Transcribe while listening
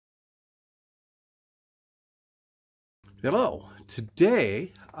Hello.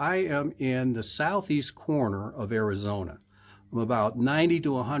 Today I am in the southeast corner of Arizona. I'm about 90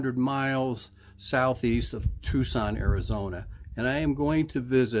 to 100 miles southeast of Tucson, Arizona, and I am going to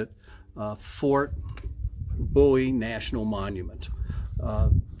visit Fort Bowie National Monument.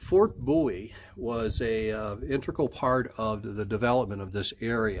 Fort Bowie was a integral part of the development of this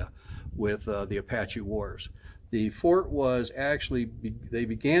area with the Apache Wars. The fort was actually, they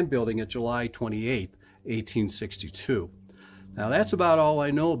began building it July 28th, 1862. Now that's about all I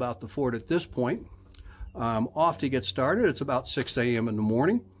know about the fort at this point. I'm off to get started. It's about 6 a.m. in the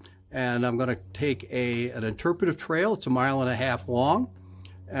morning, and I'm going to take an interpretive trail. It's 1.5 miles long,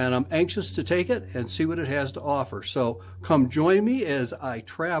 and I'm anxious to take it and see what it has to offer. So come join me as I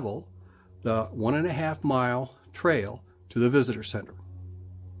travel the 1.5 mile trail to the visitor center.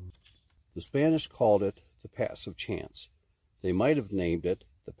 The Spanish called it the Pass of Chance. They might have named it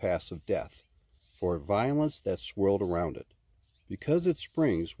the Pass of Death, for violence that swirled around it. Because its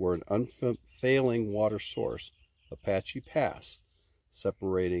springs were an unfailing water source, Apache Pass,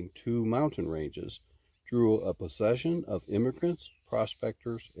 separating two mountain ranges, drew a procession of immigrants,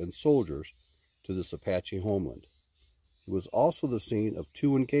 prospectors, and soldiers to this Apache homeland. It was also the scene of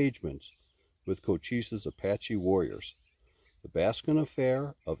two engagements with Cochise's Apache warriors, the Baskin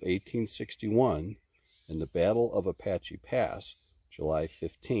Affair of 1861 and the Battle of Apache Pass, July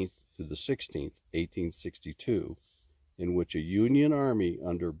 15th to the 16th, 1862, in which a Union army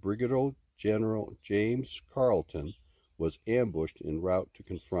under Brigadier General James Carleton was ambushed en route to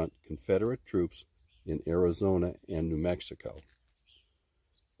confront Confederate troops in Arizona and New Mexico.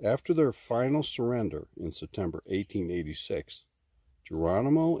 After their final surrender in September 1886,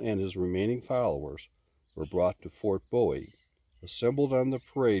 Geronimo and his remaining followers were brought to Fort Bowie, assembled on the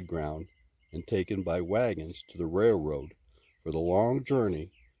parade ground, and taken by wagons to the railroad for the long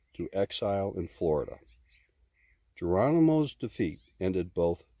journey to exile in Florida. Geronimo's defeat ended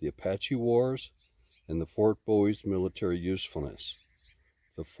both the Apache Wars and the Fort Bowie's military usefulness.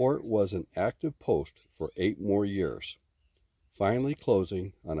 The fort was an active post for 8 more years, finally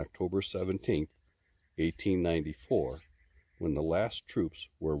closing on October 17, 1894, when the last troops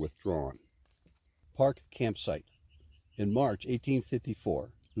were withdrawn. Park Campsite. In March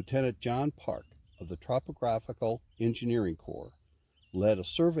 1854, Lieutenant John Park of the Topographical Engineering Corps led a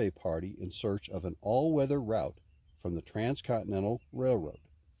survey party in search of an all-weather route from the Transcontinental Railroad.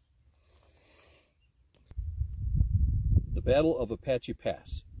 The Battle of Apache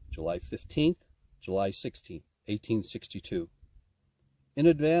Pass, July 15th, July 16th, 1862. An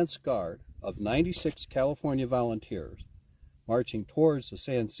advance guard of 96 California volunteers marching towards the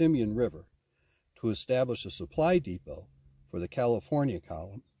San Simeon River to establish a supply depot for the California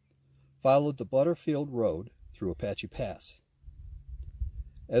column followed the Butterfield Road through Apache Pass.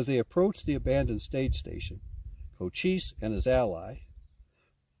 As they approached the abandoned stage station, Cochise and his ally,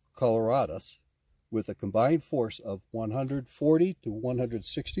 Colorados, with a combined force of 140 to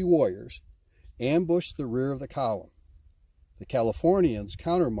 160 warriors, ambushed the rear of the column. The Californians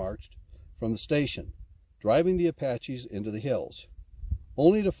countermarched from the station, driving the Apaches into the hills,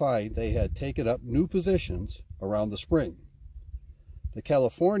 only to find they had taken up new positions around the spring. The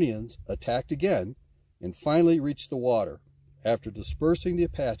Californians attacked again and finally reached the water after dispersing the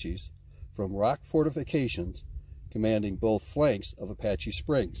Apaches from rock fortifications commanding both flanks of Apache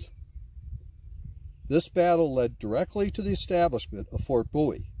Springs. This battle led directly to the establishment of Fort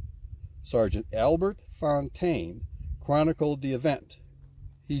Bowie. Sergeant Albert Fontaine chronicled the event.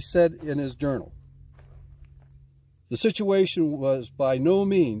 He said in his journal, "The situation was by no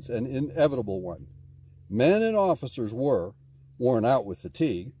means an inevitable one. Men and officers were worn out with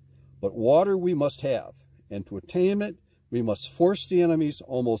fatigue, but water we must have, and to attain it we must force the enemy's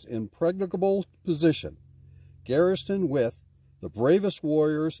almost impregnable position, garrisoned with the bravest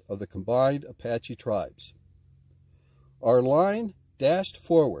warriors of the combined Apache tribes. Our line dashed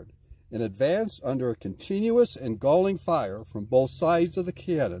forward and advanced under a continuous and galling fire from both sides of the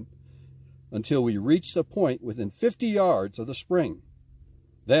cannon until we reached a point within 50 yards of the spring.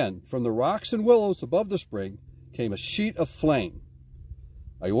 Then, from the rocks and willows above the spring, came a sheet of flame.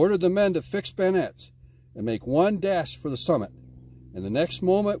 I ordered the men to fix bayonets and make one dash for the summit, and the next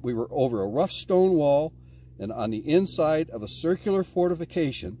moment we were over a rough stone wall and on the inside of a circular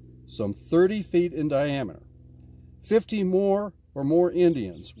fortification some 30 feet in diameter. 50 or more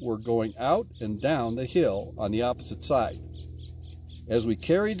Indians were going out and down the hill on the opposite side. As we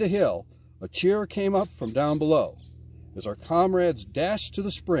carried the hill, a cheer came up from down below, as our comrades dashed to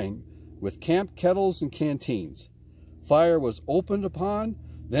the spring with camp kettles and canteens. Fire was opened upon,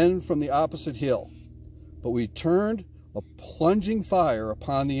 then from the opposite hill, but we turned a plunging fire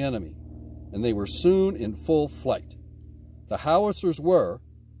upon the enemy, and they were soon in full flight. the howitzers were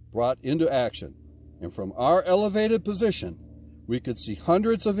brought into action, and from our elevated position, we could see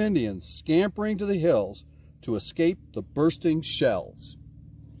hundreds of Indians scampering to the hills to escape the bursting shells.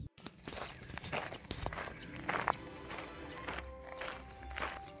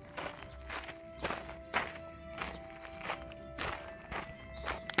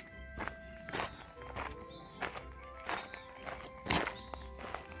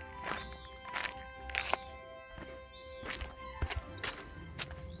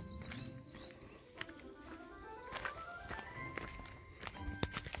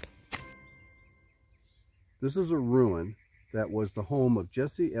 This is a ruin that was the home of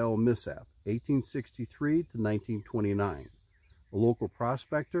Jesse L. Missap, 1863 to 1929, a local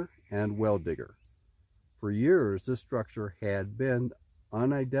prospector and well digger. For years, this structure had been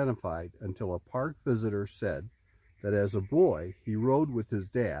unidentified until a park visitor said that as a boy, he rode with his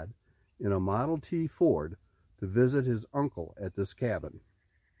dad in a Model T Ford to visit his uncle at this cabin.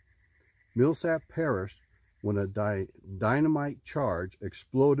 Millsap perished when a dynamite charge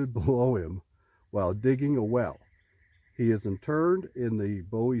exploded below him while digging a well. He is interred in the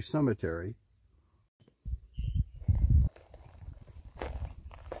Bowie Cemetery.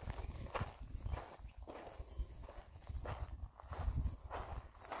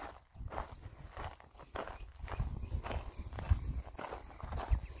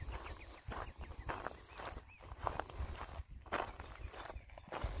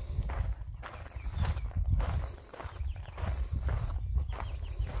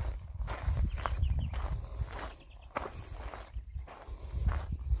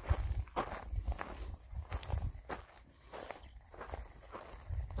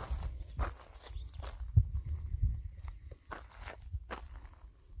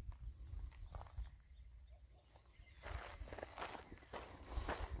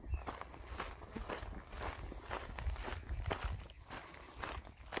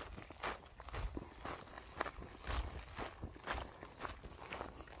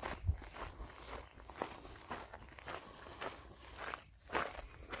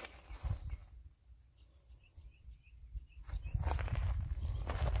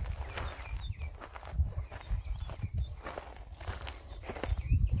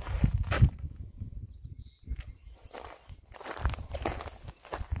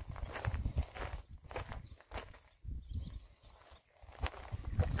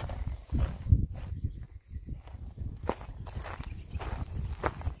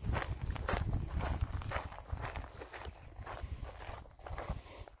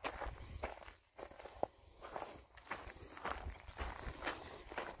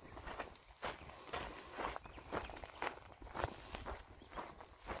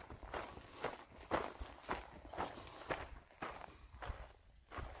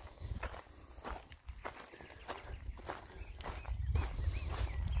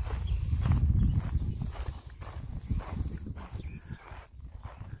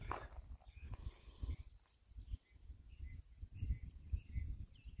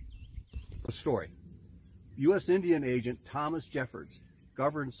 Story. U.S. Indian agent Thomas Jeffords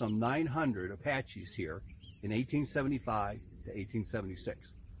governed some 900 Apaches here in 1875 to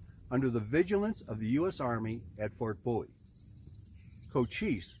 1876 under the vigilance of the U.S. Army at Fort Bowie.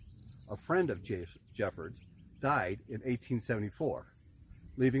 Cochise, a friend of Jeffords, died in 1874,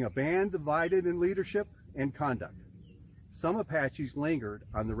 leaving a band divided in leadership and conduct. Some Apaches lingered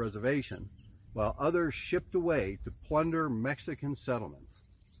on the reservation, while others shipped away to plunder Mexican settlements.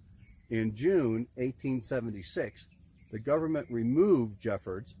 In June 1876, the government removed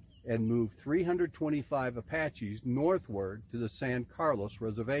Jeffords and moved 325 Apaches northward to the San Carlos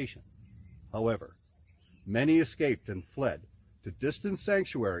Reservation. However, many escaped and fled to distant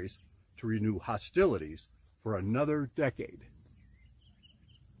sanctuaries to renew hostilities for another decade.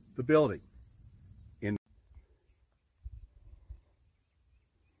 The building. In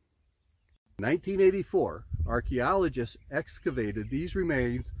 1984, archaeologists excavated these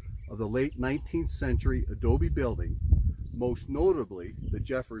remains of the late 19th century adobe building, most notably the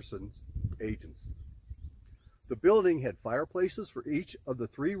Jefferson's agency. The building had fireplaces for each of the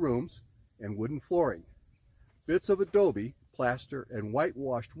 3 rooms and wooden flooring. Bits of adobe, plaster, and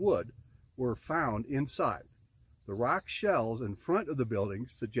whitewashed wood were found inside. The rock shells in front of the building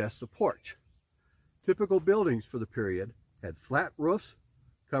suggest a porch. Typical buildings for the period had flat roofs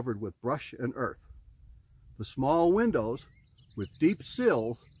covered with brush and earth. The small windows with deep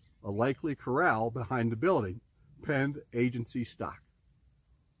sills, a likely corral behind the building, penned agency stock.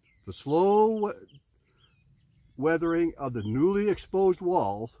 The slow weathering of the newly exposed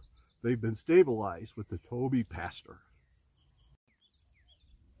walls, they've been stabilized with the Toby Pastor.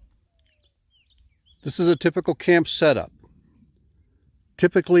 This is a typical camp setup.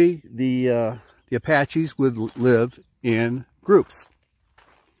 Typically, the Apaches would live in groups.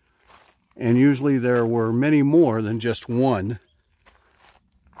 And usually there were many more than just one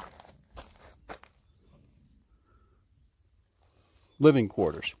living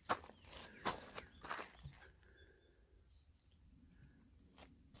quarters.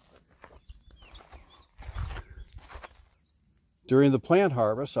 During the plant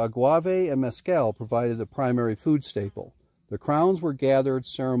harvest, agave and mezcal provided the primary food staple. The crowns were gathered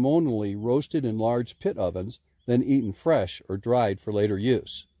ceremonially, roasted in large pit ovens, then eaten fresh or dried for later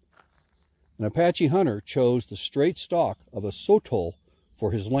use. An Apache hunter chose the straight stalk of a sotol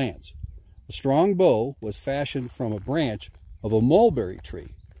for his lance. A strong bow was fashioned from a branch of a mulberry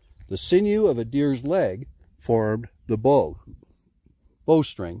tree. The sinew of a deer's leg formed the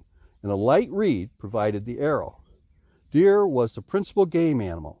bowstring, and a light reed provided the arrow. Deer was the principal game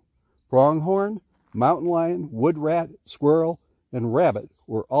animal. Pronghorn, mountain lion, wood rat, squirrel, and rabbit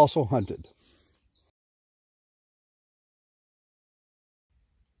were also hunted.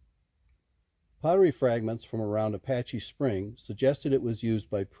 Pottery fragments from around Apache Spring suggested it was used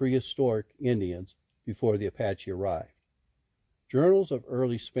by prehistoric Indians before the Apache arrived. Journals of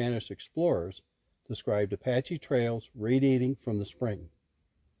early Spanish explorers described Apache trails radiating from the spring.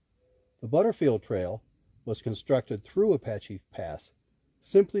 The Butterfield Trail was constructed through Apache Pass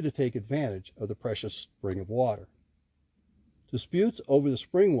simply to take advantage of the precious spring of water. Disputes over the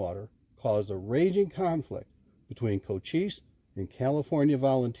spring water caused a raging conflict between Cochise and California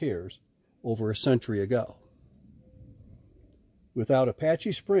volunteers over a century ago. Without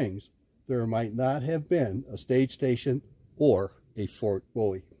Apache Springs, there might not have been a stage station or a Fort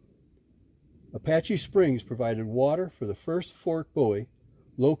Bowie. Apache Springs provided water for the first Fort Bowie,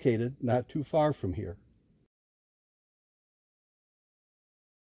 located not too far from here.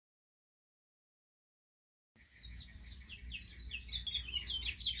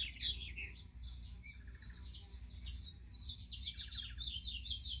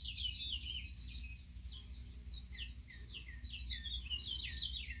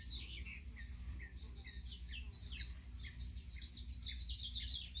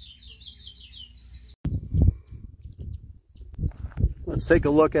 Let's take a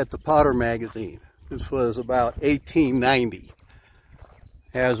look at the Potter magazine. This was about 1890.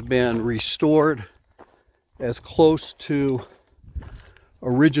 Has been restored as close to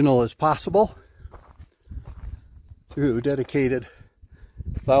original as possible through dedicated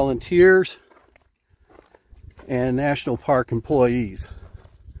volunteers and National Park employees.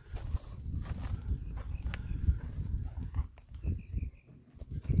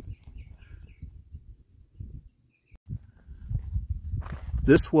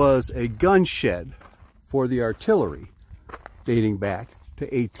 This was a gun shed for the artillery dating back to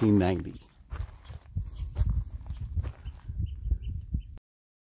 1890.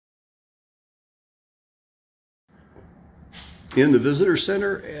 In the visitor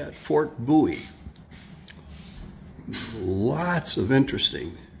center at Fort Bowie, lots of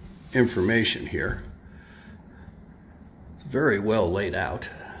interesting information here. It's very well laid out.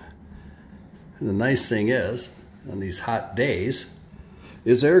 And the nice thing is, on these hot days,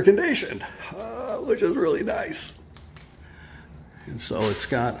 is air conditioned, which is really nice. And so it's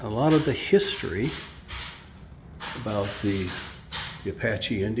got a lot of the history about the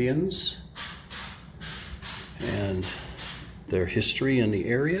Apache Indians and their history in the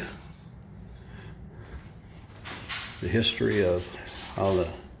area, the history of how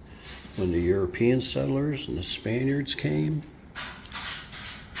when the European settlers and the Spaniards came,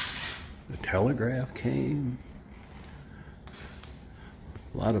 the telegraph came,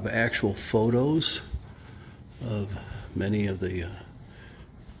 a lot of actual photos of many of the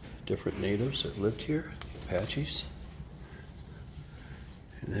different natives that lived here, the Apaches.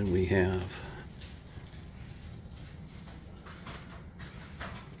 And then we have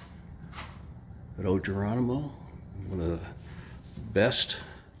Geronimo, one of the best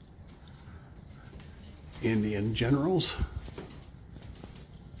Indian generals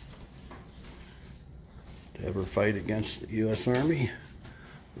to ever fight against the U.S. Army.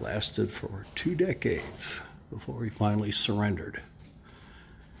 Lasted for 2 decades before he finally surrendered.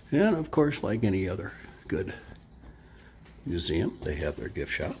 And of course, like any other good museum, they have their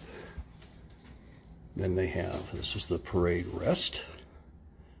gift shop. Then they have, this is the parade rest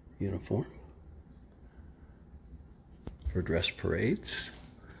uniform for dress parades.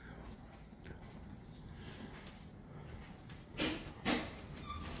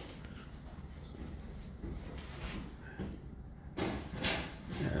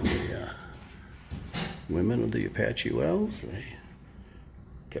 Women of the Apache Wells, they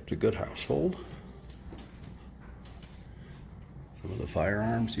kept a good household. Some of the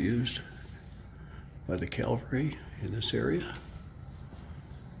firearms used by the cavalry in this area.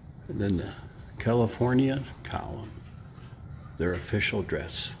 And then the California column, their official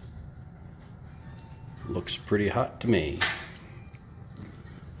dress. Looks pretty hot to me.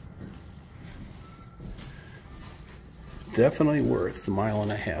 Definitely worth the 1.5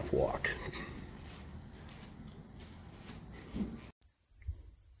 mile walk.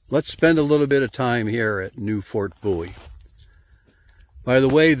 Let's spend a little bit of time here at New Fort Bowie. By the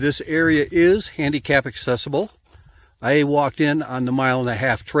way, this area is handicap accessible. I walked in on the 1.5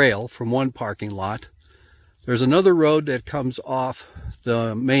 mile trail from one parking lot. There's another road that comes off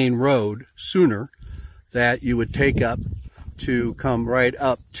the main road sooner that you would take up to come right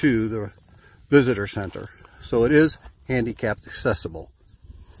up to the visitor center. So it is handicap accessible.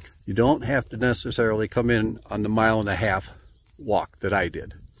 You don't have to necessarily come in on the 1.5 mile walk that I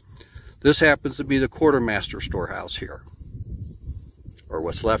did. This happens to be the quartermaster storehouse here, or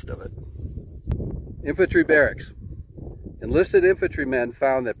what's left of it. Infantry barracks. Enlisted infantrymen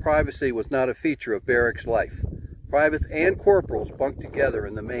found that privacy was not a feature of barracks life. Privates and corporals bunked together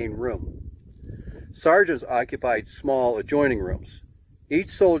in the main room. Sergeants occupied small adjoining rooms. Each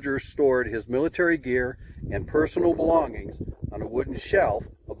soldier stored his military gear and personal belongings on a wooden shelf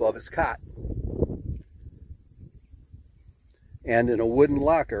above his cot, and in a wooden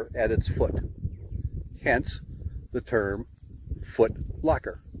locker at its foot. Hence the term foot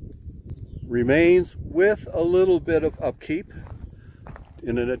locker. Remains with a little bit of upkeep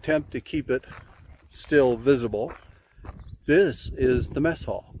in an attempt to keep it still visible. This is the mess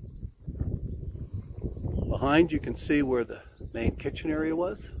hall. Behind you can see where the main kitchen area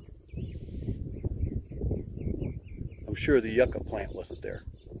was. I'm sure the yucca plant wasn't there.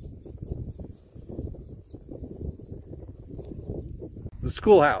 The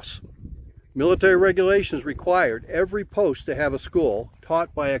schoolhouse. Military regulations required every post to have a school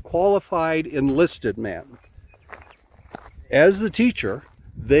taught by a qualified enlisted man. As the teacher,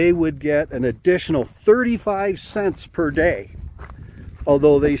 they would get an additional 35 cents per day,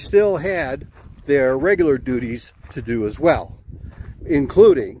 although they still had their regular duties to do as well,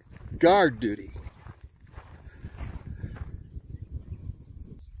 including guard duty.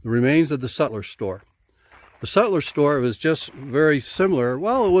 The remains of the sutler store. The sutler store was just very similar.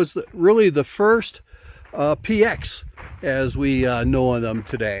 Well, it was really the first PX as we know them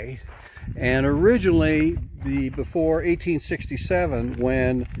today. And originally, before 1867,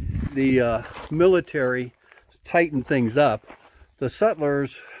 when the military tightened things up, the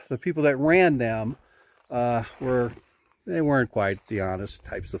sutlers, the people that ran them, they weren't quite the honest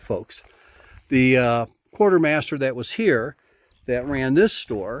types of folks. The quartermaster that was here, that ran this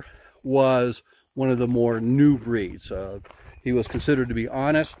store, was one of the more new breeds. He was considered to be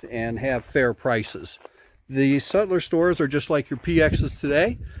honest and have fair prices. The sutler stores are just like your PXs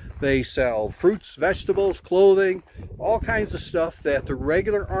today. They sell fruits, vegetables, clothing, all kinds of stuff that the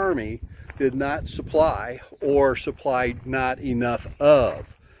regular army did not supply or supplied not enough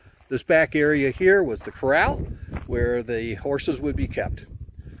of. This back area here was the corral where the horses would be kept.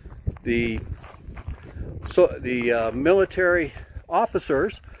 The military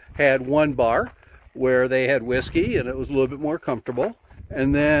officers had one bar where they had whiskey and it was a little bit more comfortable,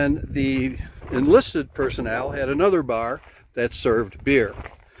 and then the enlisted personnel had another bar that served beer.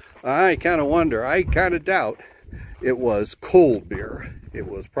 I kind of wonder, I kind of doubt it was cold beer. It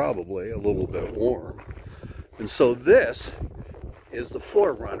was probably a little bit warm. And so this is the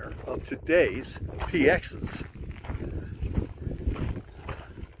forerunner of today's PXs.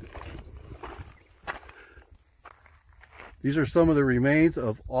 These are some of the remains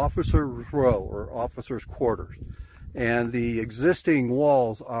of officers' row, or officers' quarters. And the existing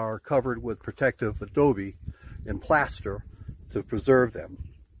walls are covered with protective adobe and plaster to preserve them.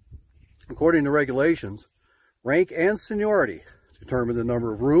 According to regulations, rank and seniority determine the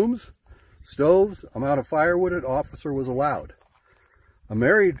number of rooms, stoves, amount of firewood an officer was allowed. A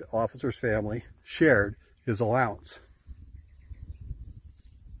married officer's family shared his allowance.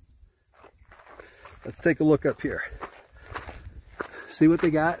 Let's take a look up here. See what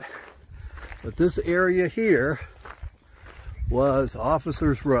they got? But this area here was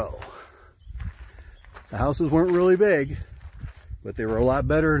officers' row. The houses weren't really big, but they were a lot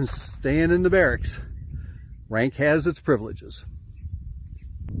better than staying in the barracks. Rank has its privileges.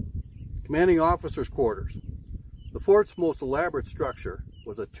 Commanding officers' quarters. The fort's most elaborate structure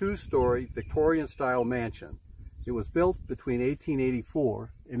was a 2-story Victorian-style mansion. It was built between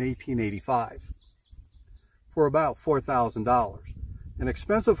 1884 and 1885 for about $4,000. An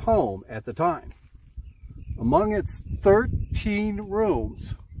expensive home at the time. Among its 13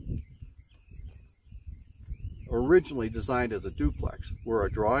 rooms, originally designed as a duplex, were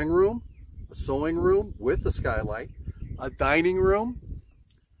a drawing room, a sewing room with a skylight, a dining room,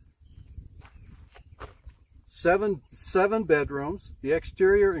 seven bedrooms. The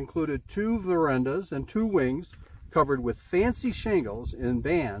exterior included 2 verandas and 2 wings covered with fancy shingles in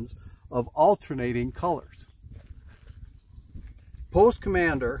bands of alternating colors. Post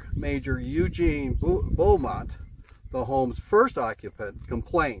Commander Major Eugene Beaumont, the home's first occupant,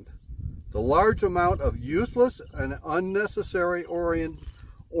 complained, "The large amount of useless and unnecessary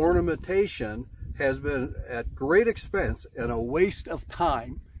ornamentation has been at great expense and a waste of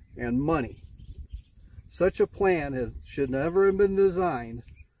time and money. Such a plan should never have been designed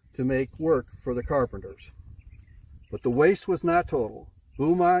to make work for the carpenters." But the waste was not total.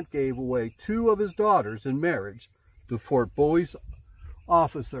 Beaumont gave away 2 of his daughters in marriage to Fort Bowie's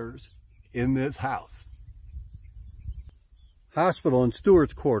officers in this house. Hospital and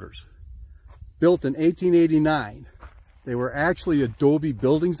steward's quarters. Built in 1889. They were actually adobe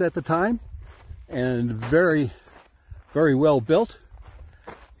buildings at the time and very, very well built.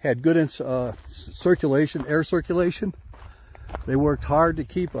 Had good circulation, air circulation. They worked hard to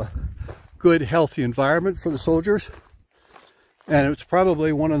keep a good, healthy environment for the soldiers. And it's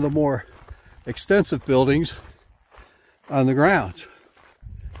probably one of the more extensive buildings on the grounds.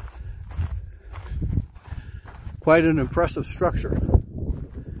 Quite an impressive structure.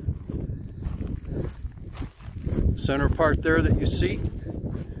 Center part there that you see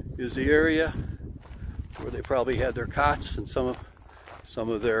is the area where they probably had their cots and some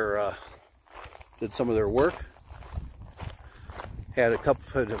of their did some of their work. Had a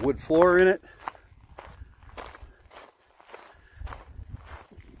couple of wood floor in it.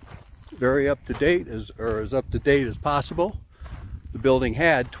 Very up to date, as up to date as possible. The building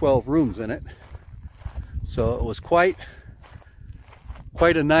had 12 rooms in it, so it was quite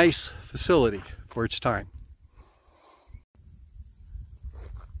a nice facility for its time.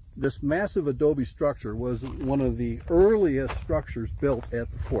 This massive adobe structure was one of the earliest structures built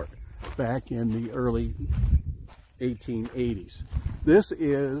at the fort back in the early 1880s. This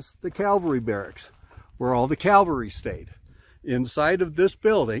is the cavalry barracks where all the cavalry stayed. Inside of this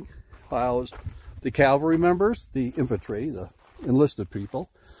building housed the cavalry members, the infantry, the enlisted people.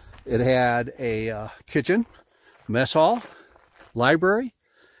 It had a kitchen, mess hall, library,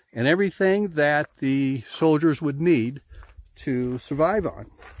 and everything that the soldiers would need to survive on.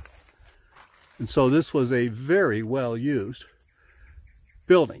 And so this was a very well used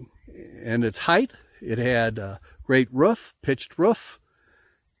building. And its height, it had a great roof, pitched roof.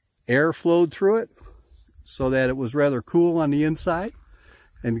 Air flowed through it so that it was rather cool on the inside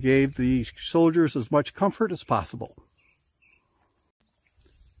and gave the soldiers as much comfort as possible.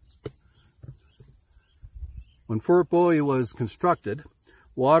 When Fort Bowie was constructed,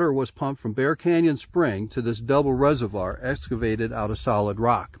 water was pumped from Bear Canyon Spring to this double reservoir excavated out of solid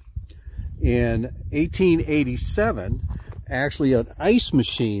rock. In 1887, actually an ice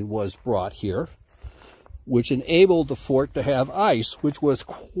machine was brought here, which enabled the fort to have ice, which was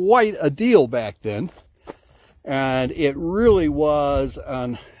quite a deal back then. And it really was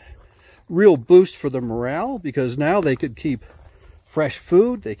a real boost for the morale, because now they could keep fresh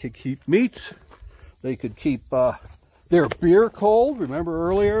food, they could keep meats, they could keep their beer cold. Remember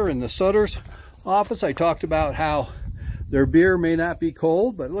earlier in the Sutter's office, I talked about how their beer may not be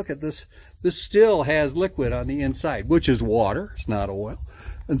cold, but look at this. This still has liquid on the inside, which is water. It's not oil.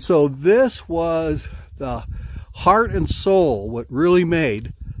 And so this was the heart and soul, what really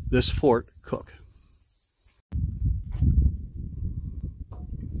made this fort cook.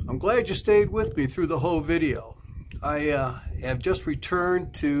 I'm glad you stayed with me through the whole video. I have just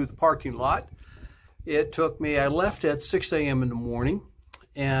returned to the parking lot. It took me, I left at 6 a.m. in the morning,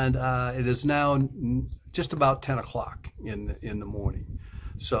 and it is now just about 10 o'clock in the morning.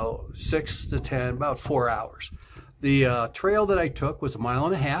 So 6 to 10, about 4 hours. The trail that I took was 1.5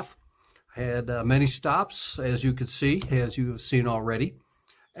 miles. I had many stops, as you could see, as you have seen already.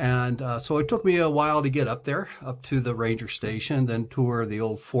 And so it took me a while to get up there, up to the ranger station, then tour the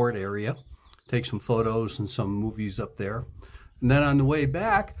old fort area, take some photos and some movies up there. And then on the way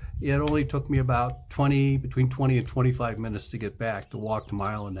back, it only took me about between 20 and 25 minutes to get back, to walk the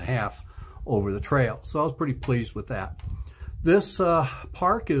 1.5 miles over the trail. So I was pretty pleased with that. This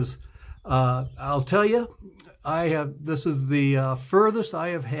park is, I'll tell you, this is the furthest I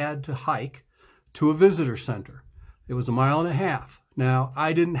have had to hike to a visitor center. It was 1.5 miles. Now,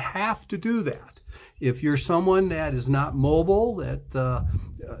 I didn't have to do that. If you're someone that is not mobile, that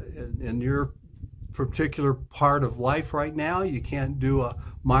in your particular part of life right now, you can't do 1.5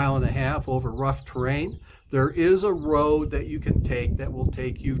 miles over rough terrain, there is a road that you can take that will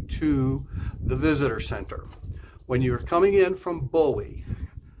take you to the visitor center. when you're coming in from Bowie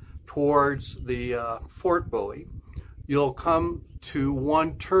towards the Fort Bowie, you'll come to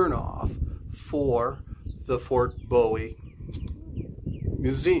one turnoff for the Fort Bowie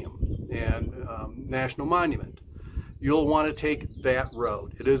Museum and National Monument. You'll want to take that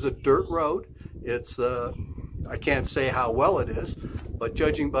road. It is a dirt road. It's I can't say how well it is, but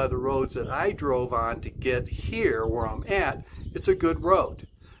judging by the roads that I drove on to get here where I'm at, it's a good road.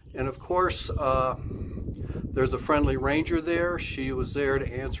 And of course, there's a friendly ranger there. She was there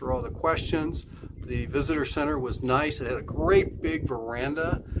to answer all the questions. The visitor center was nice. It had a great big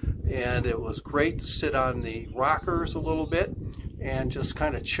veranda, and it was great to sit on the rockers a little bit and just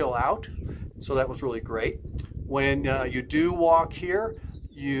kind of chill out. So that was really great. When you do walk here,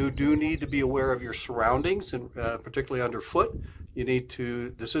 you do need to be aware of your surroundings, and particularly underfoot. You need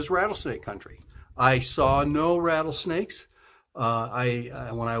to, this is rattlesnake country. I saw no rattlesnakes. When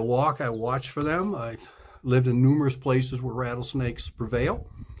I walk, I watch for them. I've lived in numerous places where rattlesnakes prevail,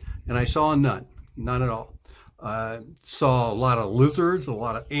 and I saw none at all. Saw a lot of lizards, a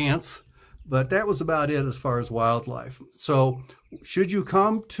lot of ants, but that was about it as far as wildlife. So should you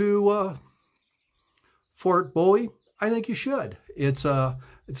come to Fort Bowie? I think you should. It's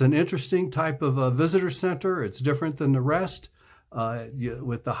an interesting type of visitor center. It's different than the rest.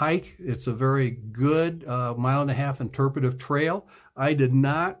 With the hike, it's a very good 1.5 mile interpretive trail. I did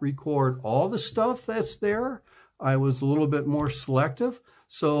not record all the stuff that's there. I was a little bit more selective.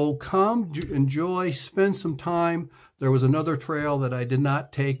 So come, enjoy, spend some time. There was another trail that I did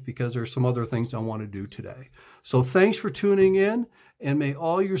not take because there's some other things I want to do today. So thanks for tuning in, and may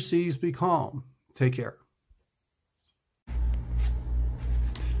all your seas be calm. Take care.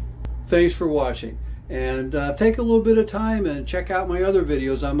 Thanks for watching, and take a little bit of time and check out my other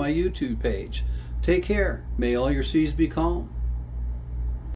videos on my YouTube page. Take care. May all your seas be calm.